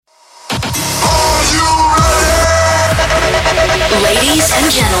Ladies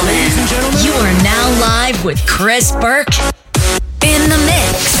and gentlemen, you are now live with Chris Burke in the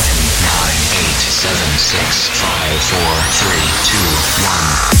mix. 9, 8, 7, 6, 5, 4, 3, 2,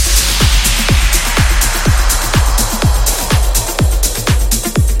 1.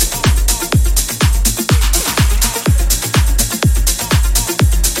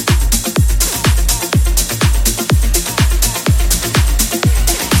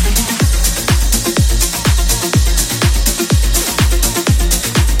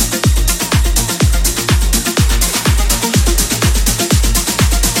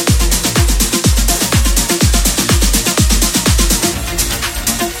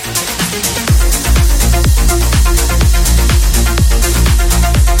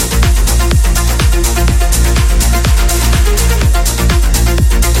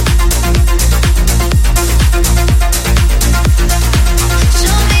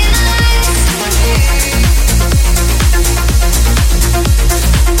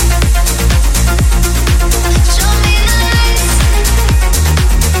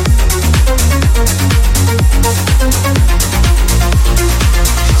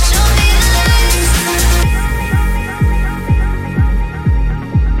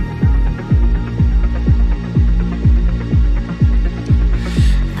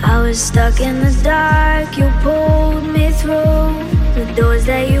 Stuck in the dark, you pulled me through the doors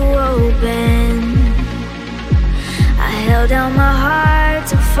that you opened. I held down my heart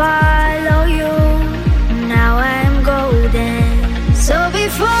to follow you. Now I am golden. So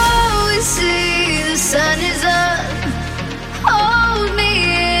before we see the sun is up, hold me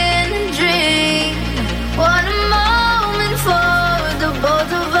in a dream. One moment for the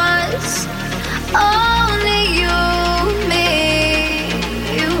both of us. Only you.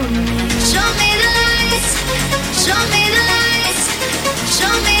 Show me the lights, show me the lights.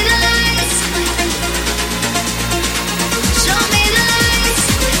 Show me the lights, show me the lights.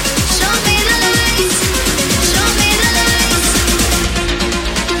 Show me the lights. Show me the lights. Show me the lights.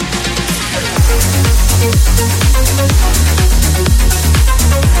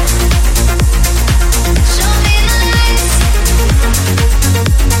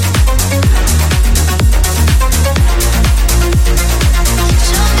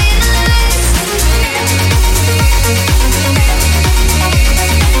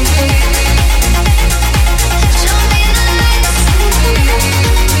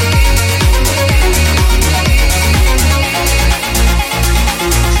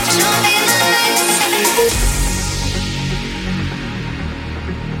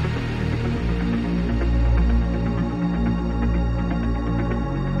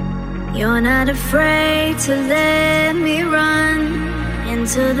 You're not afraid to let me run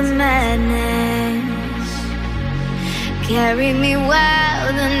into the madness. Carry me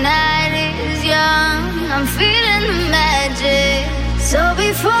while the night is young. I'm feeling the magic. So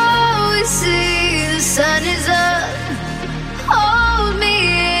before we see the sun is up, hold me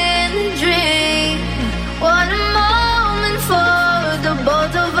in a dream. One moment for the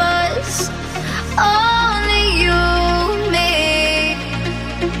both of us. Only you.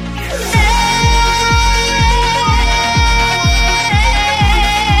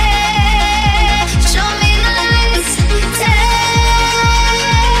 Show me the lights.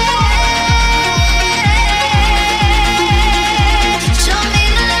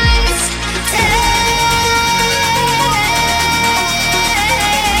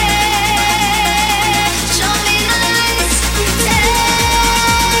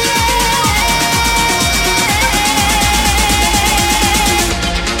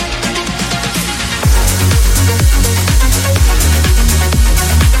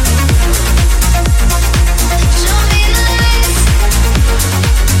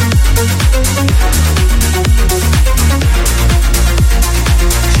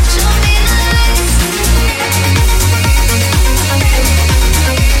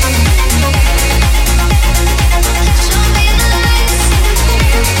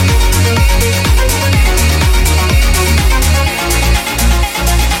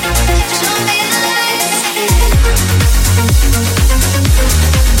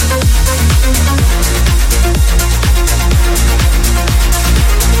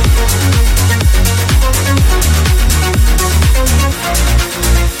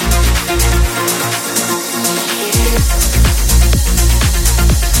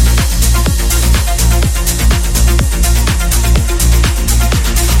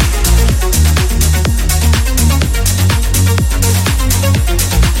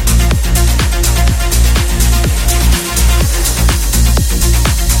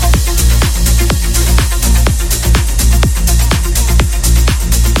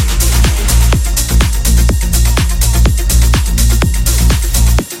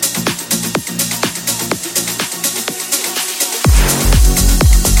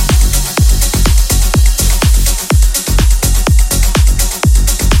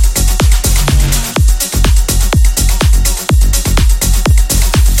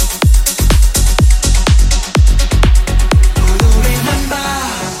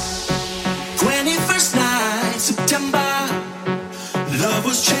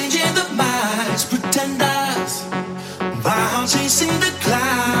 chasing the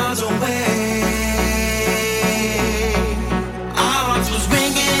clouds away. Our hearts was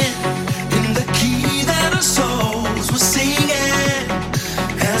ringing in the key that our souls were singing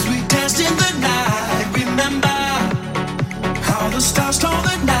as we danced in the night. Remember how the stars stole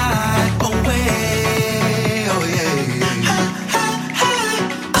the night away. Oh yeah.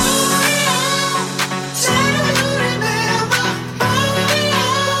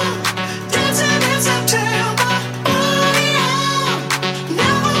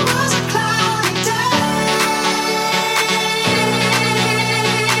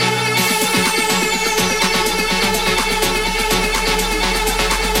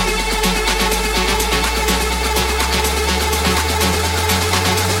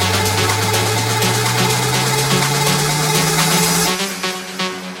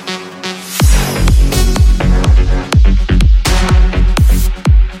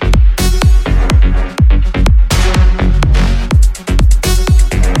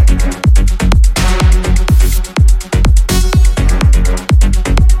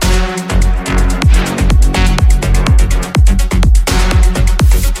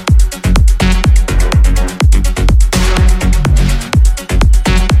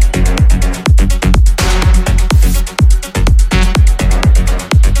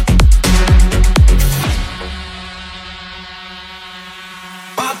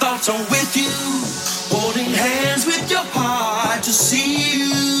 So with you, holding hands with your heart to see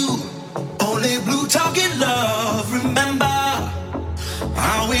you. Only blue talking love, remember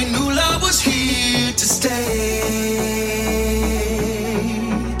how we knew love was here to stay.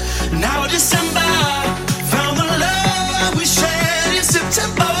 Now December found the love we shared in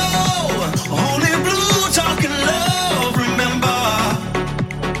September. Only blue talking love, remember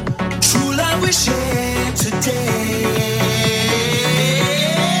true love we shared today.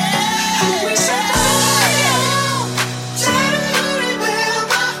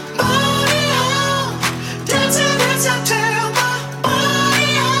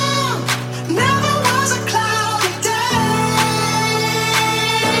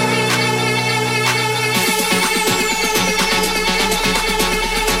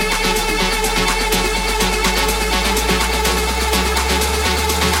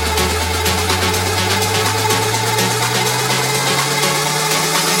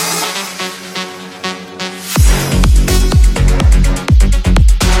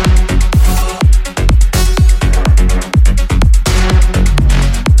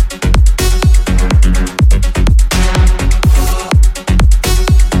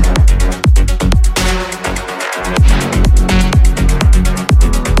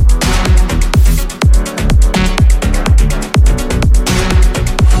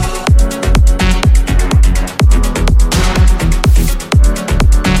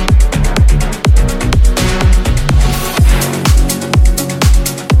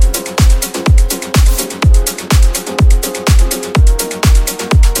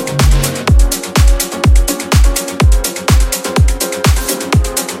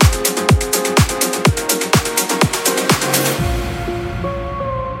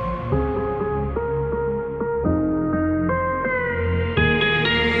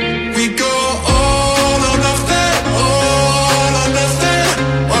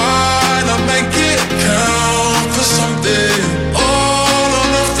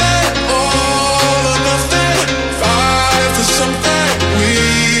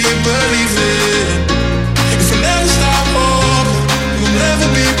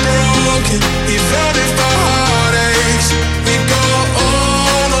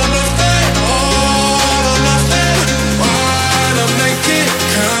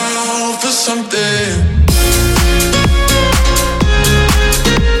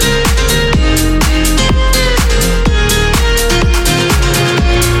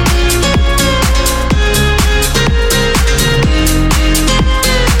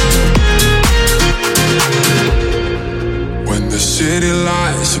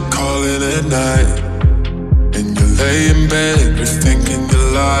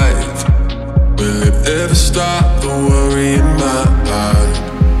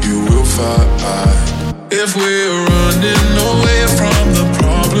 If we're running away from the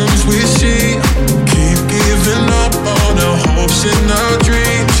problems we see, keep giving up on our hopes and our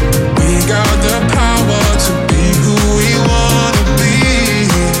dreams. We got the power to be who we wanna be.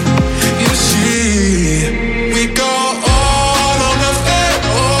 You see, we go all or nothing,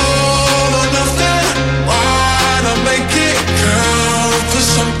 all or nothing. Why not make it count for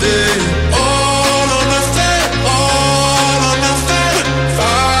something? All or nothing, all or nothing.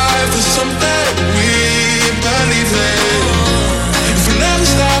 Fight for something we believe in. If we never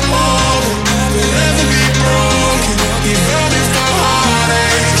stop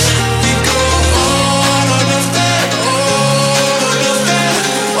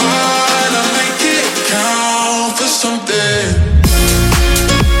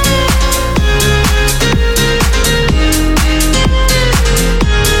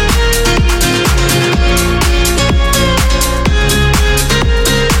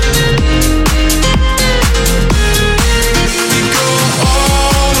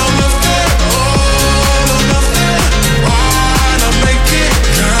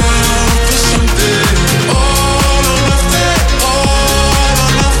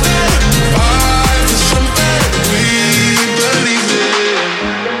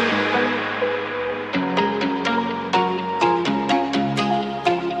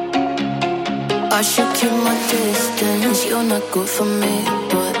I should keep my distance. You're not good for me,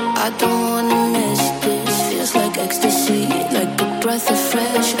 but I don't wanna miss this. Feels like ecstasy, like a breath of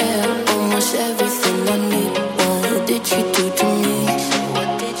fresh air. Almost everything I need. What did you do to me? What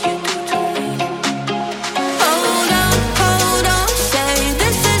did you do to me? Hold on, say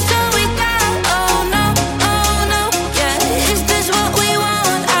this is all we got. Oh no, yeah. Is this what we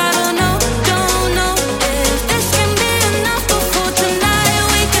want? I don't know. If this can be enough before tonight,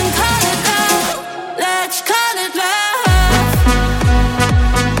 we can call it love. Let's call it love.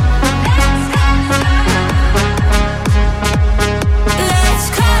 Let's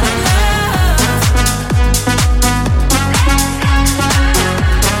call it love.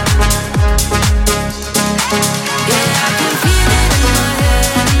 Yeah, I can feel it in my head,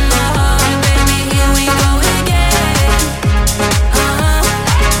 in my heart, baby. Here we go again.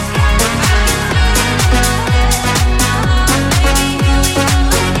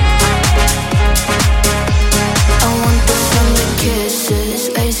 I want the Sunday kisses,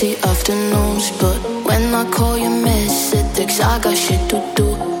 lazy afternoons, but when I call you miss it, thinks I got shit to do.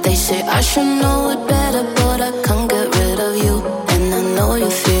 They say I should know it better, but I can't get rid of you, and I know you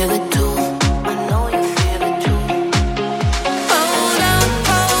feel it too. I know you feel it too.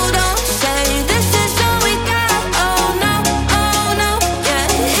 Hold on, say this is all we got. Oh no,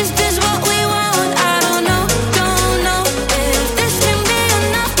 yeah. Is this what we want? I don't know. If this can be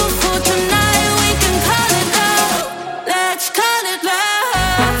enough before tonight, we can call it love. Let's call it love.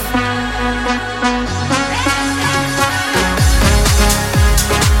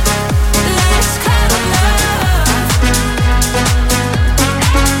 Let's call it love.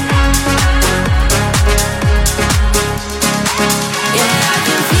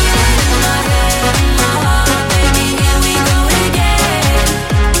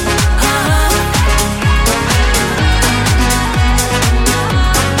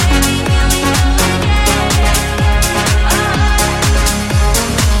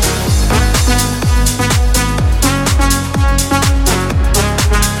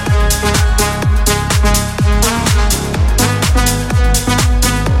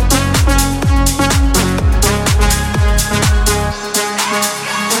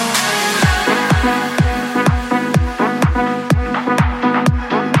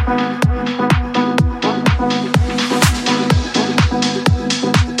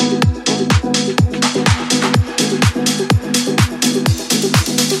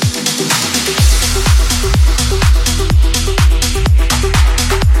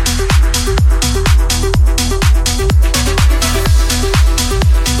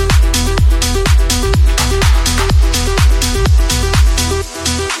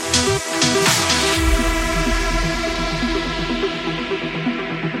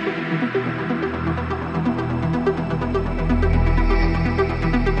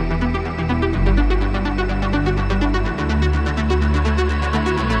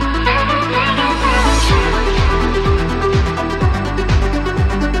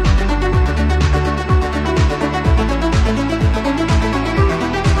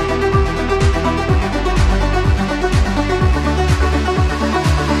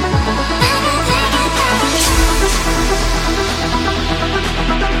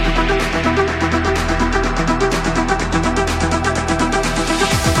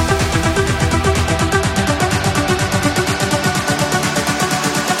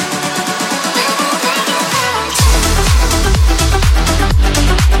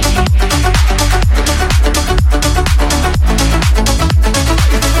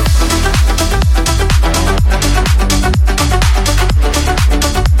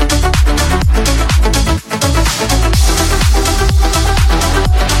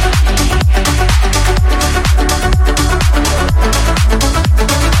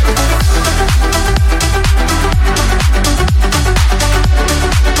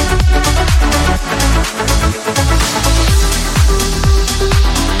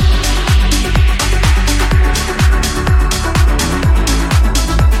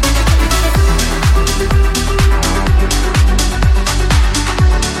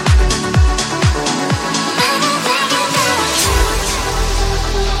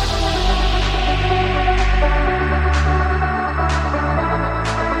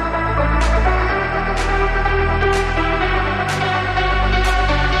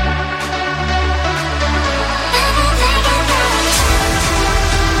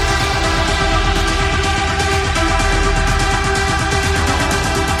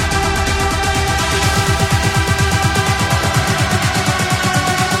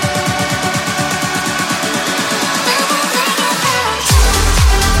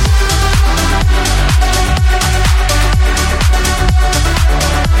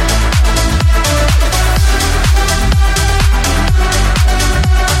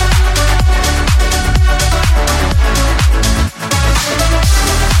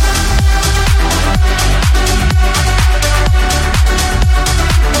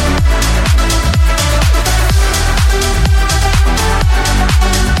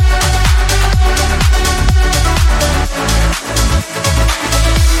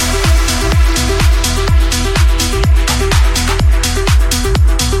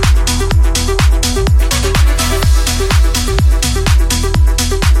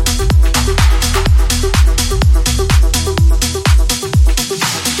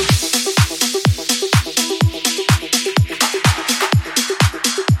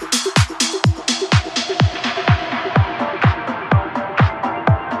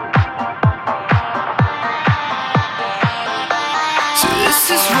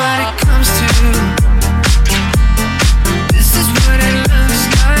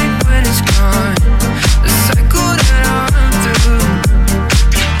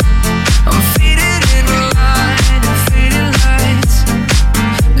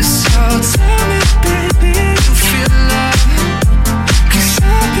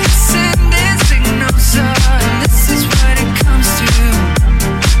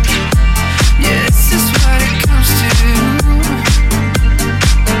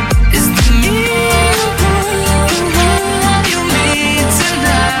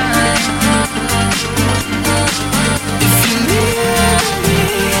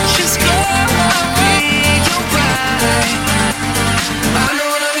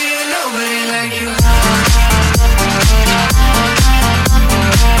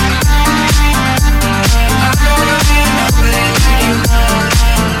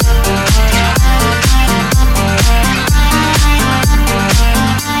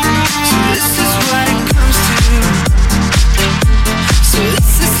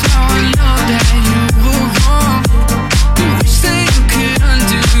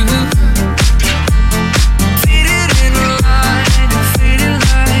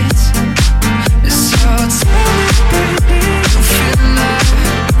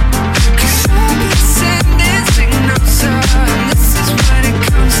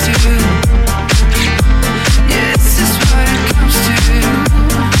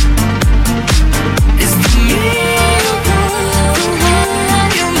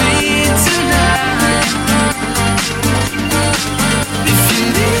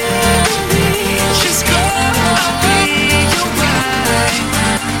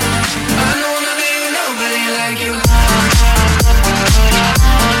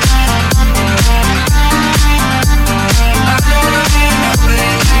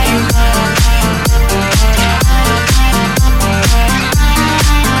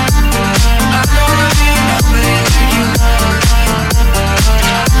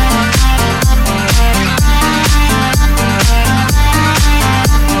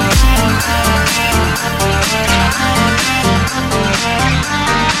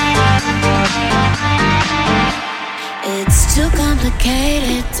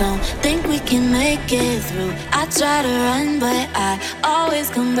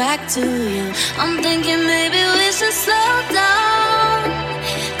 To you, I'm thinking maybe we should slow down,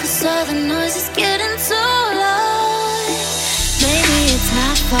 'cause all the noise is getting too loud. Maybe it's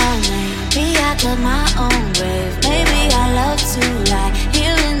my fault, maybe I dug my own grave. Maybe I love to lie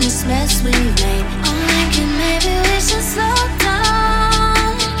here in this mess we made. I'm thinking maybe we should slow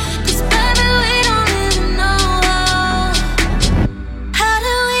down, 'cause baby we don't even know how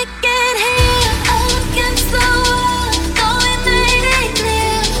did we get here up against the wall. Thought we made it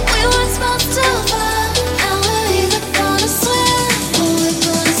clear we were supposed to fall. Now we're either gonna swim or we're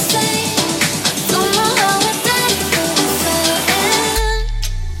gonna sink. I don't know how we did it, but we fell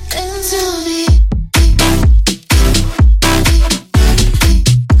into the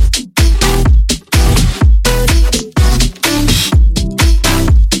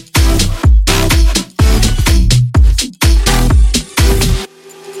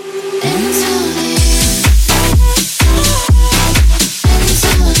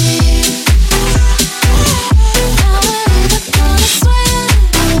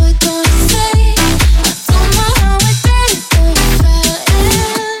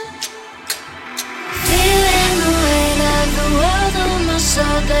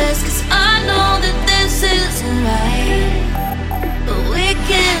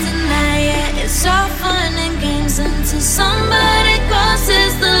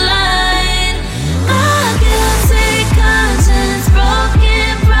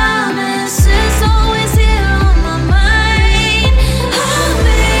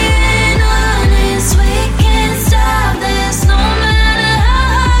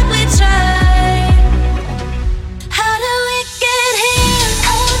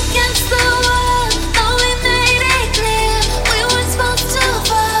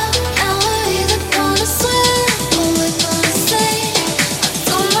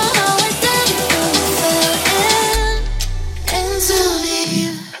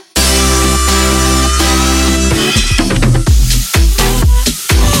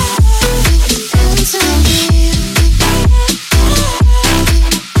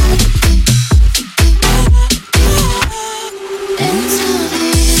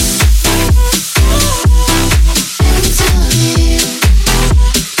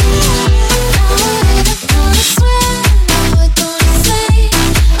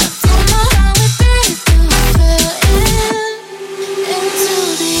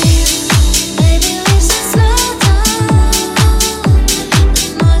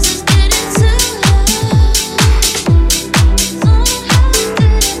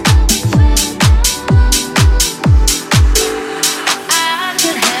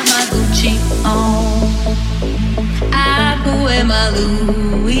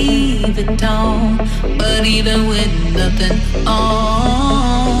But even with nothing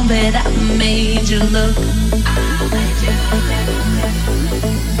on, bet I made you look.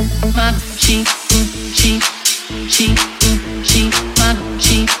 My Gucci, Gucci, Gucci, Gucci, my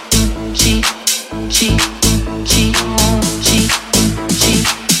Gucci, Gucci, Gucci, Gucci, Gucci, Gucci,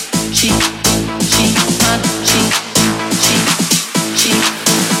 Gucci, Gucci, my Gucci, Gucci, Gucci,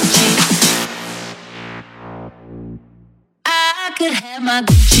 Gucci. I could have my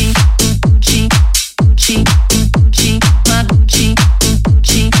Gucci, Gucci, Gucci, Gucci, my Gucci,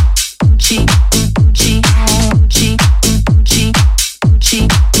 Gucci, Gucci, Gucci, Gucci, Gucci, Gucci,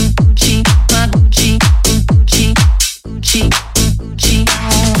 Gucci, my Gucci, Gucci, Gucci, Gucci,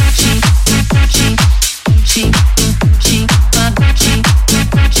 Gucci, Gucci, Gucci, Gucci, my Gucci,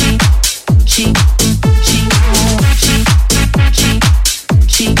 Gucci, Gucci, Gucci, Gucci,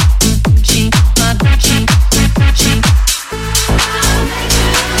 Gucci, Gucci, my Gucci, Gucci.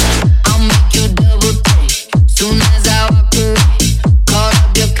 I'll make you double take soon as I walk away. Call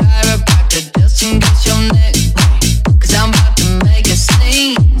up your chiropractor just in case your neck break. 'Cause I'm about to make a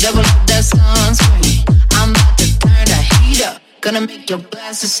scene, double up that sunscreen. I'm about to turn the heat up, gonna make your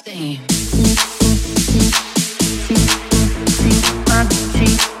glasses steam. My Gucci,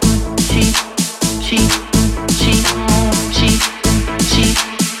 Gucci, Gucci, Gucci, Gucci, Gucci,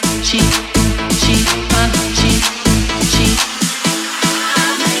 Gucci, Gucci, my Gucci, Gucci.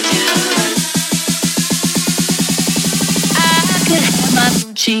 I could have my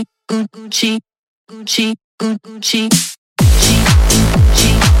Gucci, Gucci, Gucci, Gucci, Gucci, Gucci,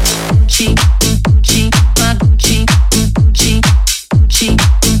 Gucci, Gucci, my Gucci, Gucci, Gucci,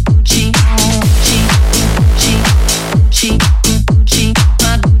 Gucci, Gucci, Gucci, Gucci, Gucci,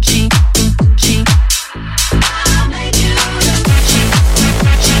 my Gucci, Gucci. I'll make you Gucci,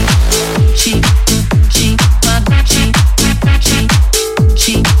 Gucci, Gucci, Gucci, my Gucci, Gucci,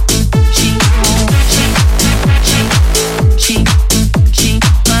 Gucci, Gucci, Gucci, Gucci, Gucci,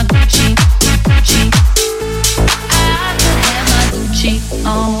 my Gucci, Gucci. I could have my Gucci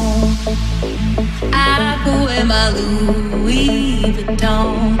on. I could wear my Louis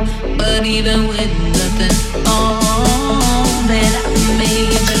Vuitton. But even with nothing on, bet I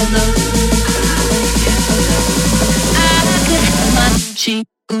made you look. I could have my Gucci,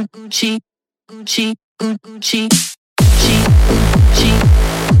 Gucci, Gucci, Gucci, Gucci, Gucci,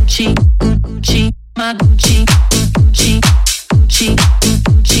 Gucci, Gucci, my Gucci, Gucci, Gucci,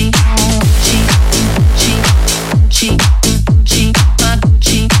 Gucci, Gucci, Gucci, Gucci, Gucci, my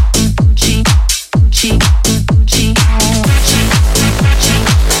Gucci, Gucci, Gucci, Gucci, Gucci, Gucci,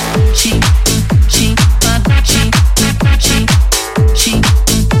 Gucci, Gucci, my Gucci, Gucci, Gucci,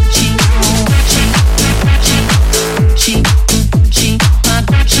 Gucci, Gucci, Gucci, Gucci, my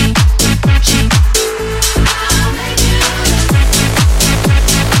Gucci, Gucci.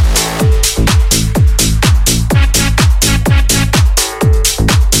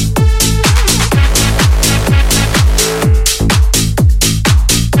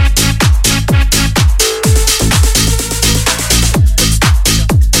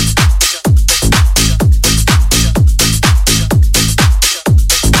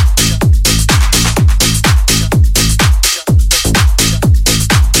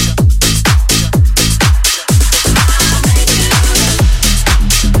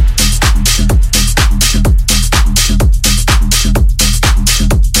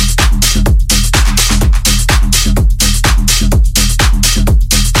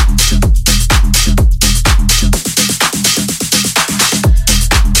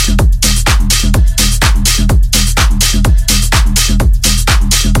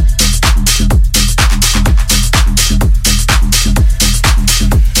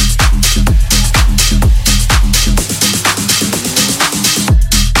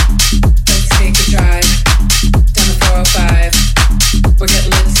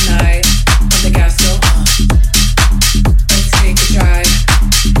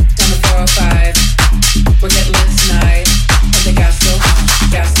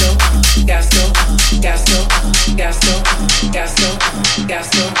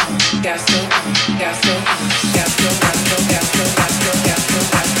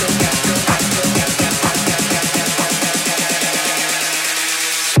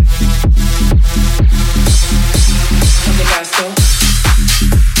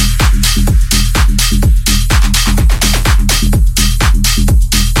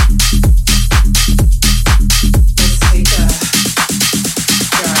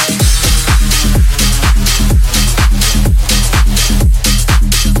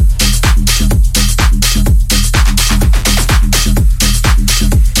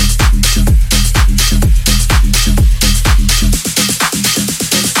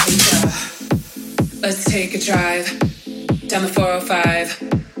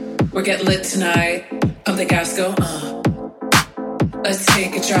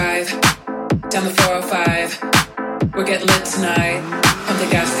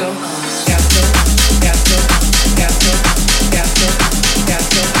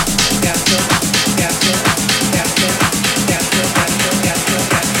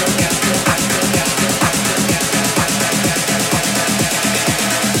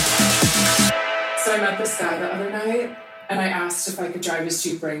 So I met this guy the other night, and I asked if I could drive his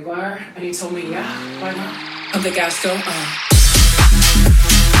Jeep Wrangler, and he told me, yeah, why not? Of the gas go, Of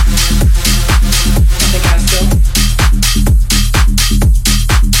the gas go.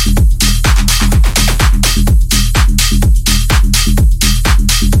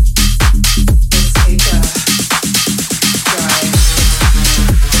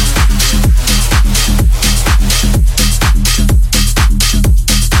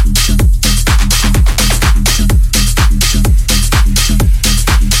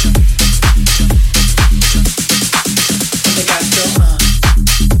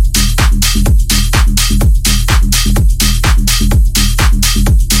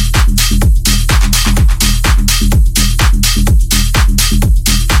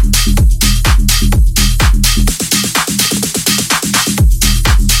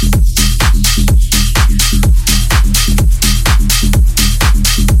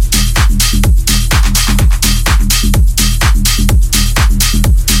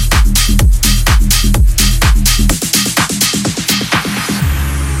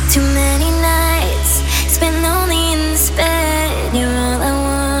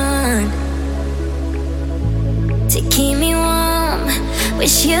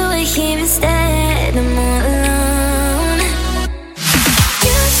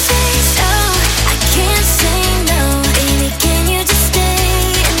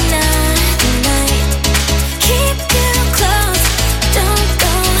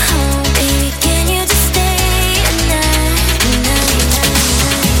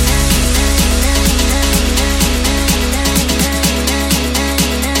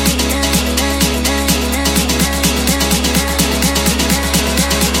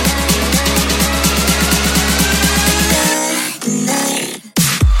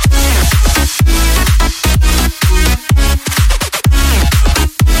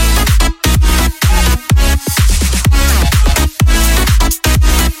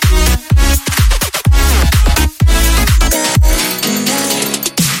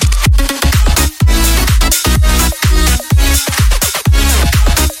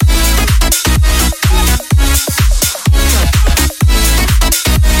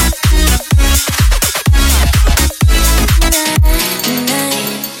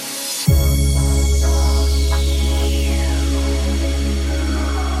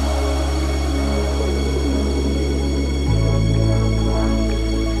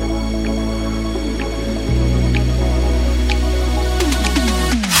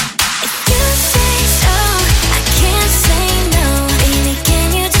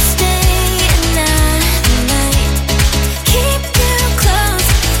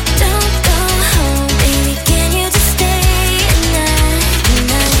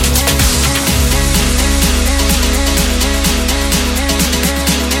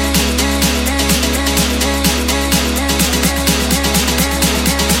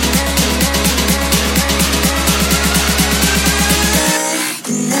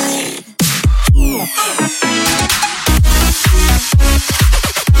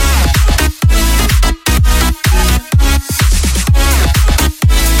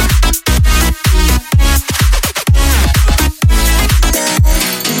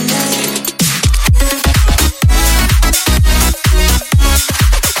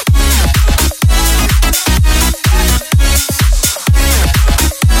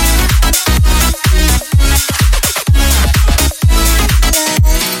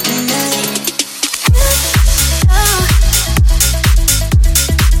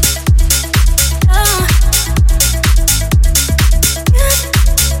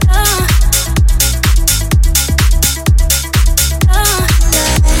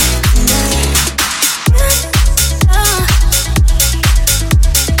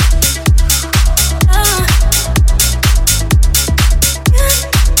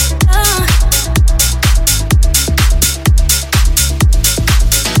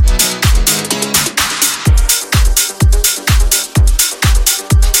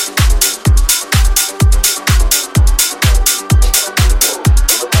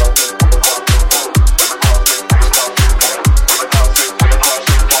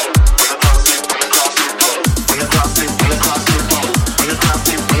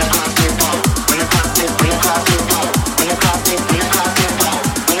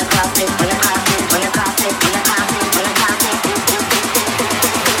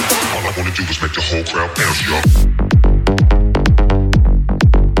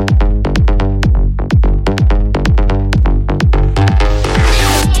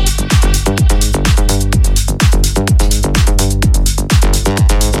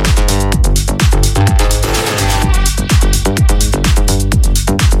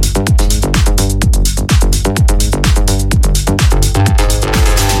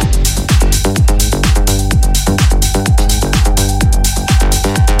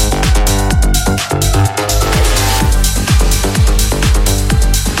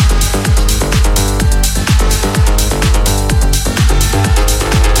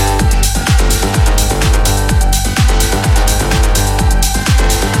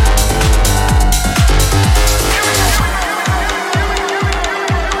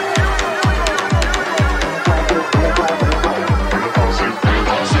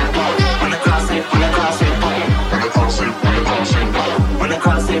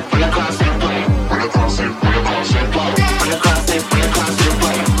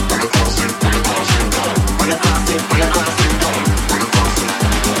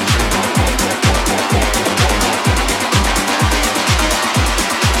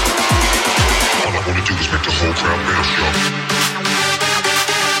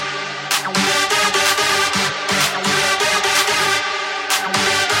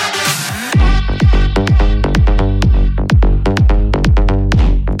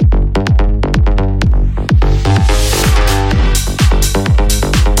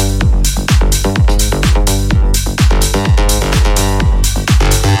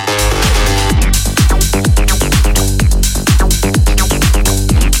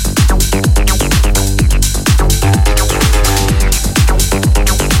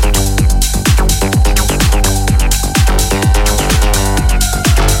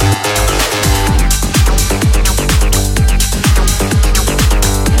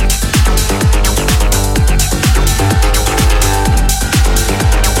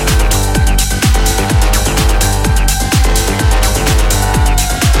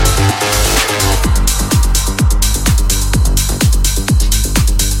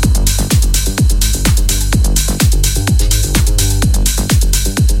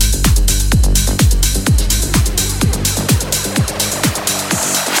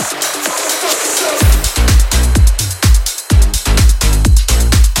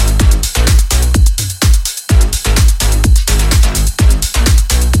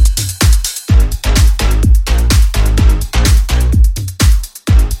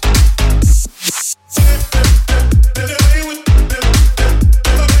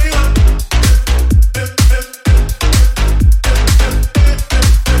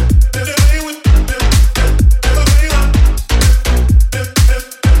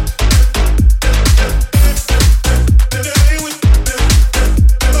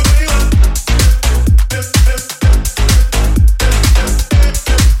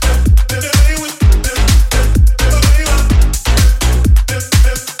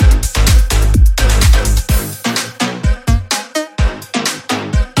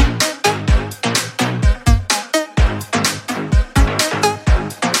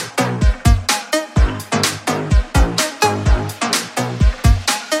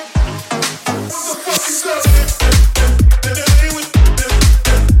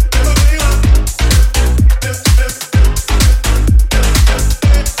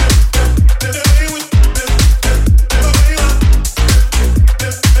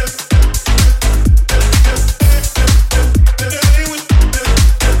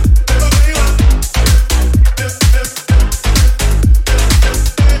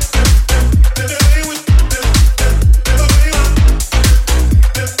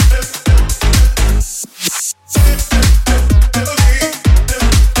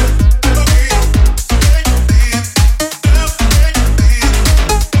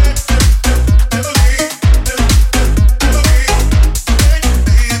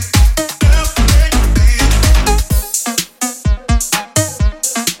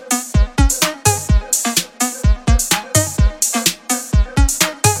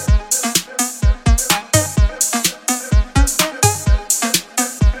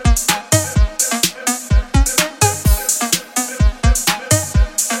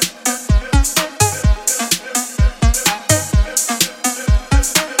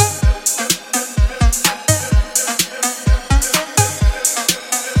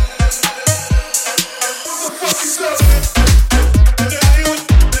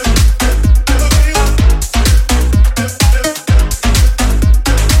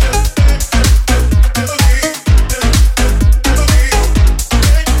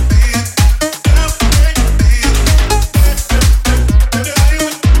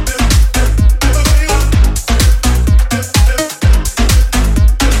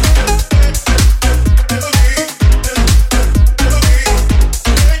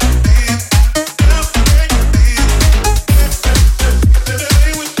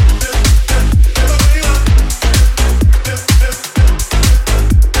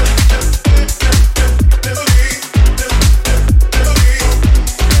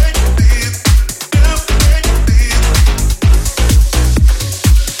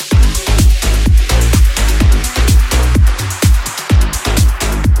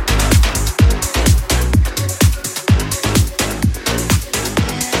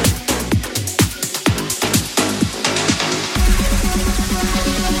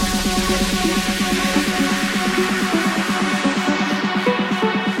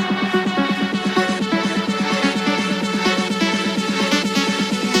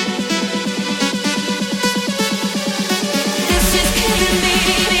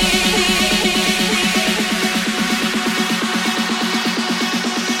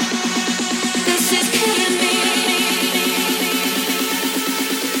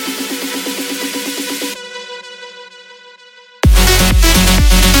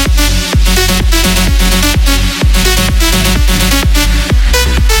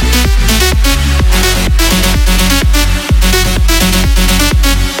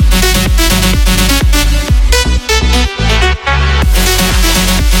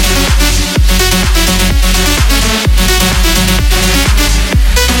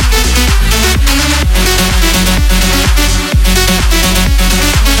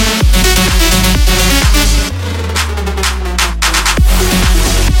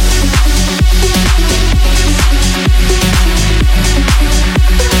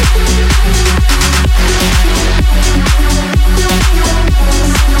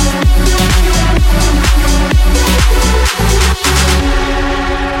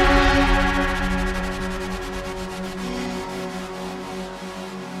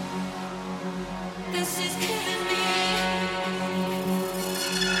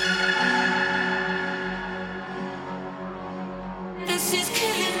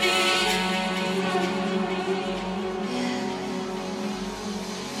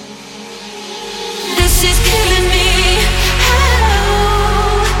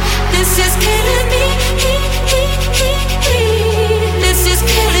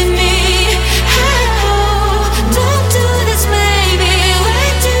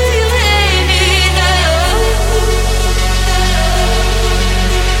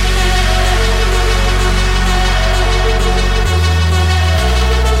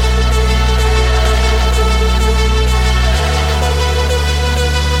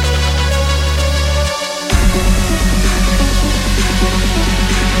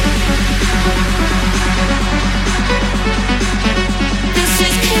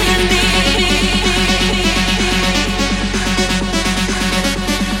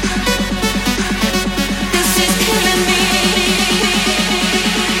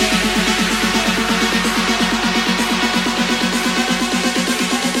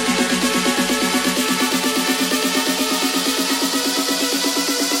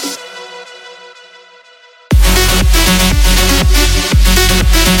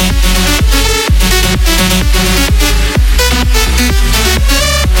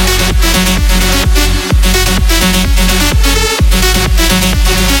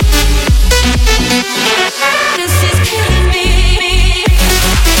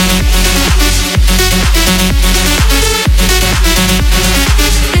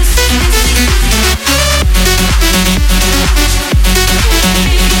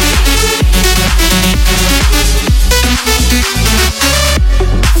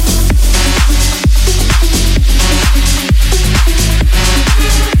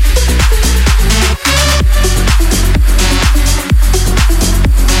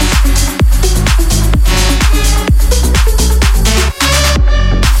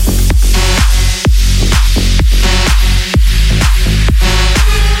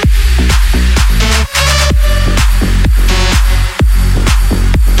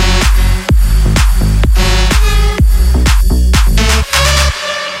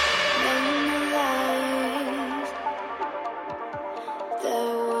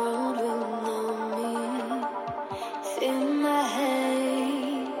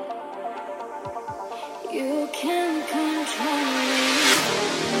 I'm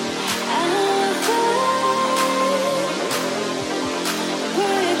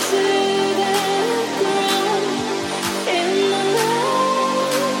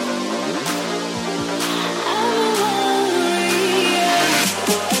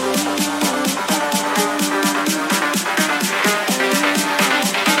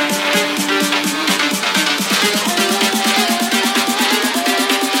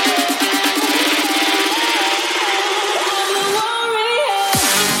a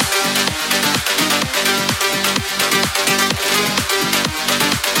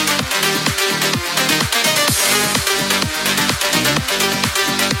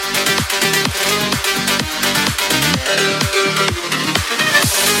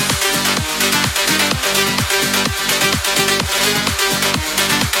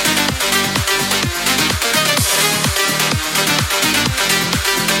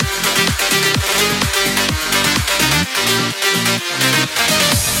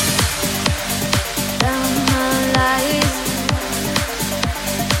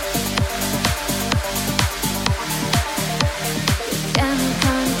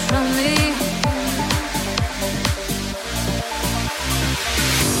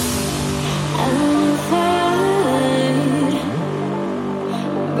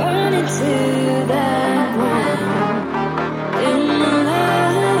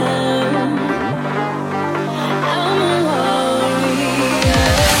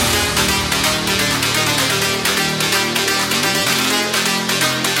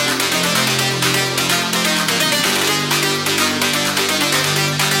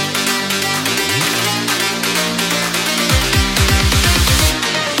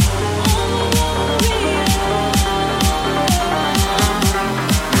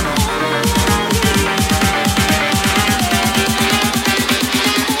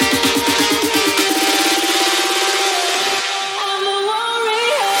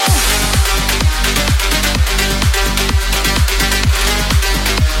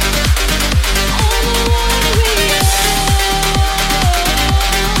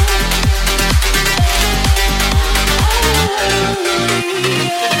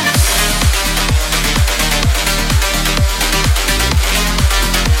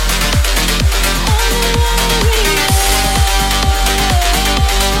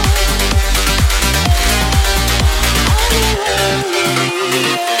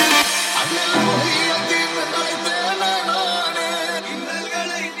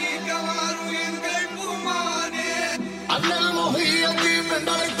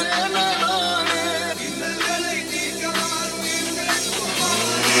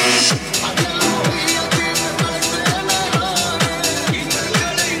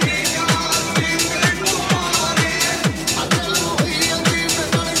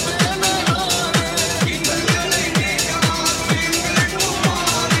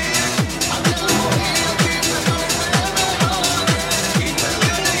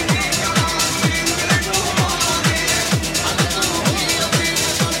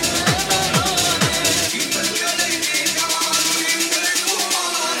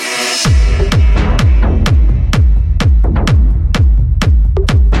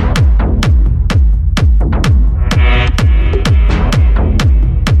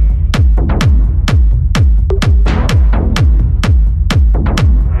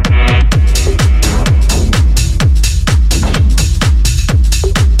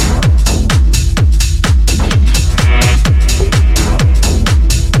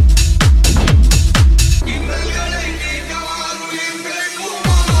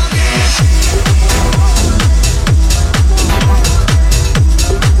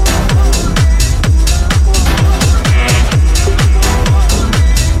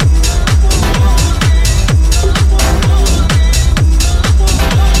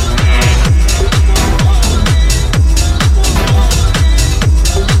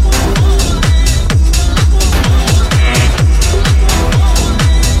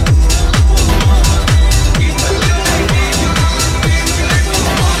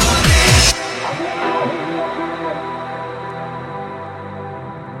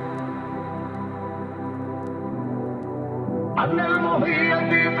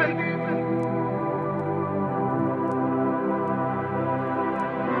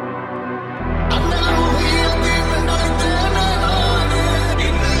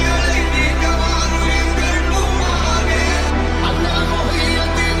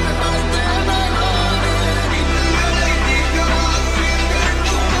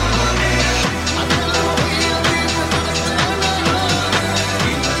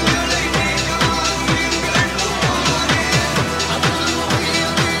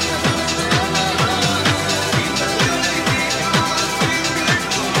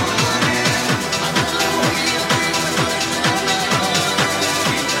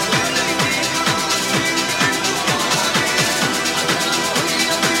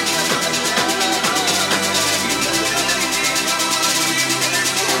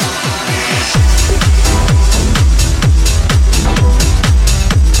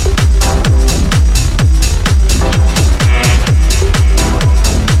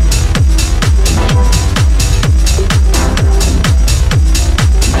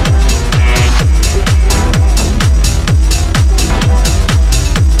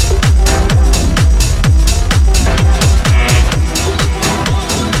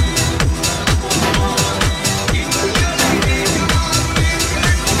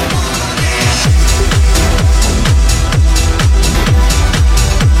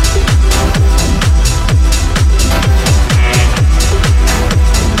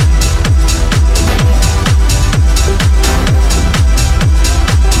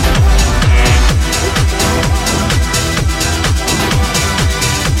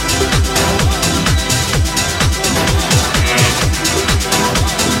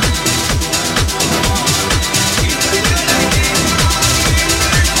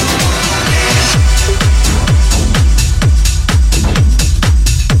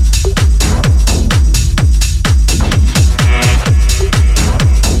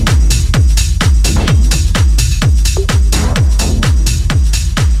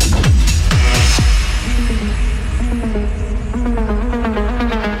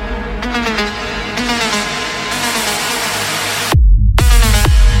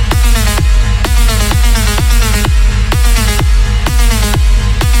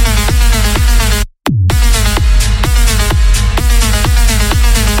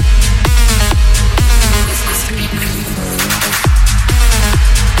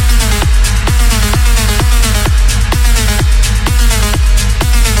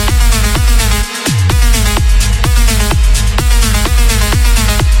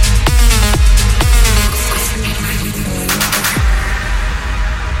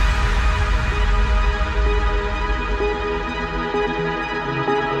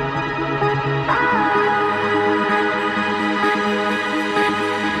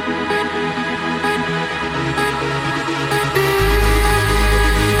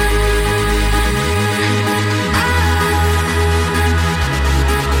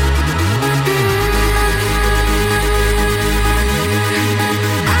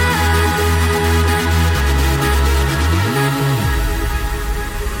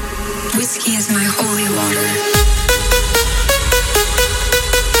Whiskey is my holy water.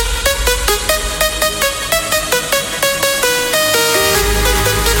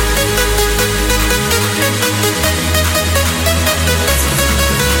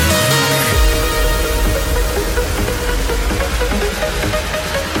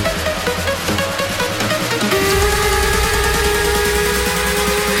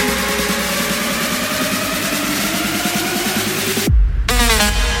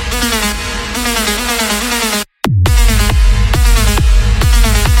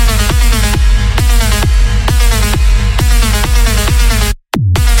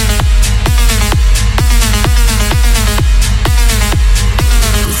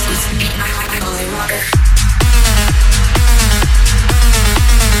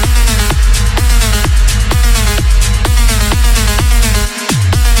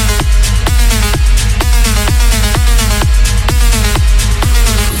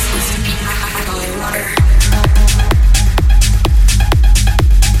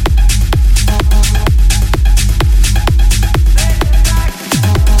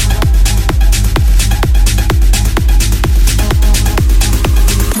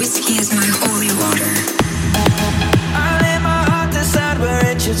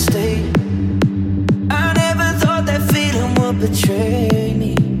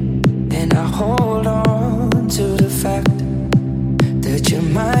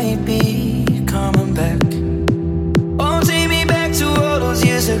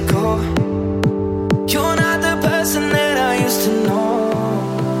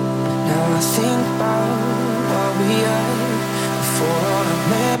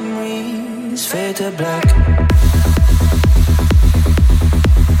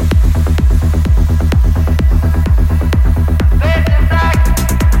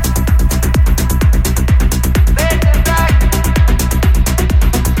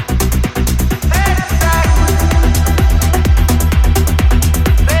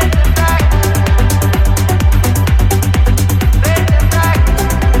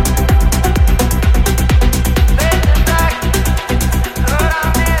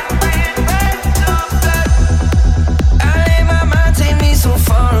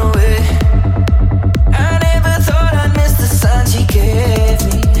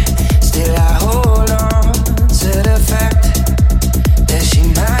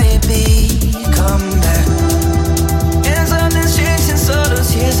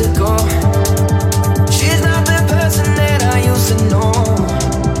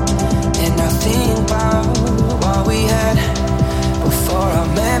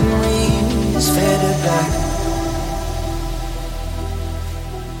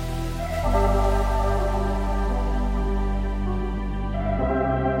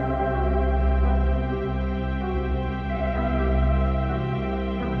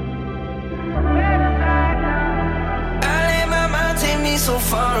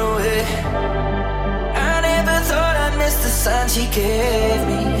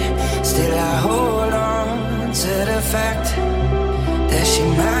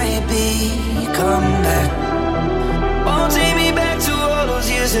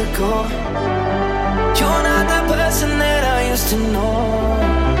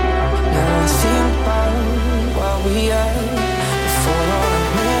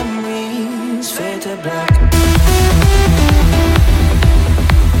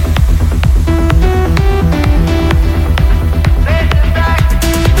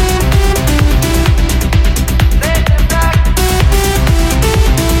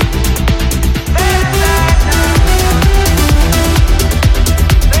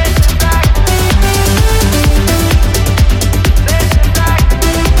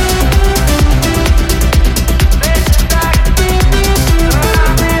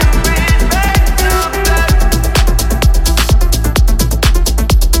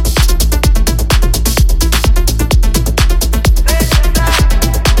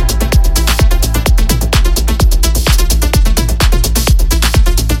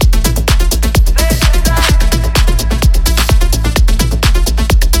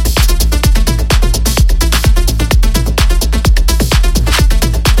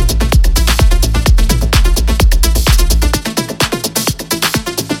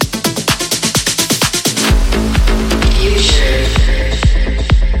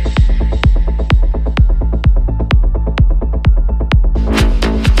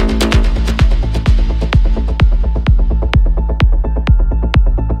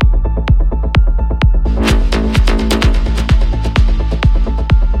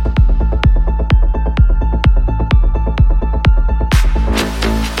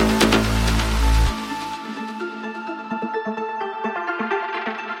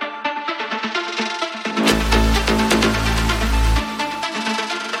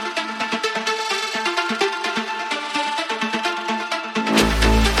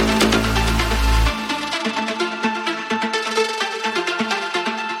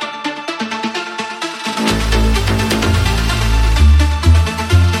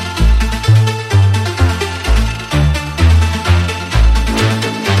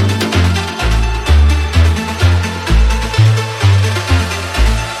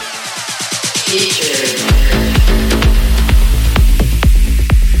 DJ.